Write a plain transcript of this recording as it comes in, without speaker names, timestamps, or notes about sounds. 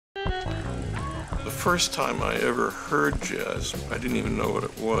first time I ever heard jazz, I didn't even know what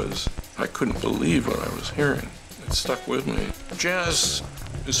it was. I couldn't believe what I was hearing. It stuck with me. Jazz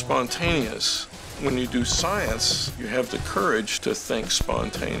is spontaneous. When you do science, you have the courage to think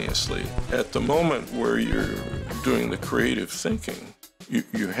spontaneously. At the moment where you're doing the creative thinking,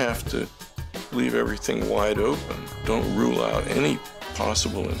 you have to leave everything wide open. Don't rule out any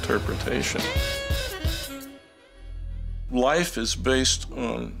possible interpretation. Life is based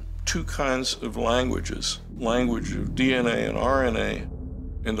on two kinds of languages: language of DNA and RNA,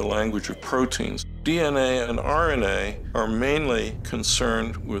 and the language of proteins. DNA and RNA are mainly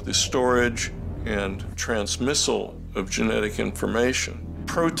concerned with the storage and transmissal of genetic information.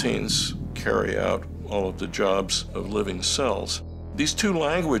 Proteins carry out all of the jobs of living cells. These two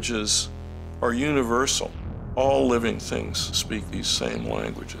languages are universal. All living things speak these same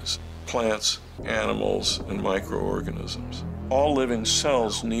languages: plants, animals, and microorganisms. All living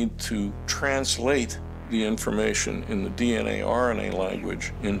cells need to translate the information in the DNA-RNA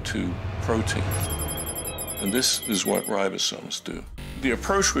language into protein. And this is what ribosomes do. The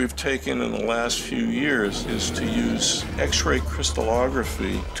approach we've taken in the last few years is to use X-ray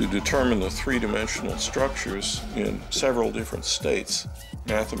crystallography to determine the three-dimensional structures in several different states.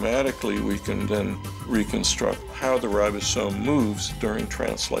 Mathematically, we can then reconstruct how the ribosome moves during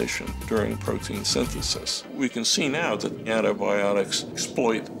translation, during protein synthesis. We can see now that antibiotics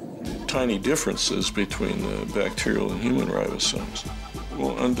exploit tiny differences between the bacterial and human ribosomes.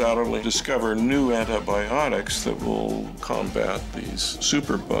 We'll undoubtedly discover new antibiotics that will combat these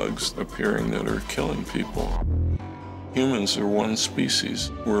superbugs appearing that are killing people. Humans are one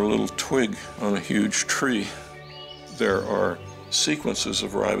species. We're a little twig on a huge tree. There are sequences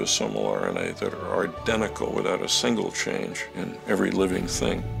of ribosomal RNA that are identical without a single change in every living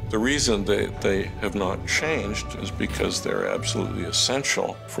thing. The reason they have not changed is because they're absolutely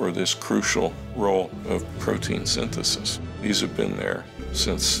essential for this crucial role of protein synthesis. These have been there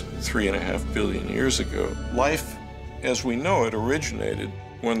since 3.5 billion years ago. Life, as we know it, originated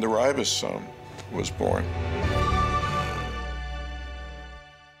when the ribosome was born.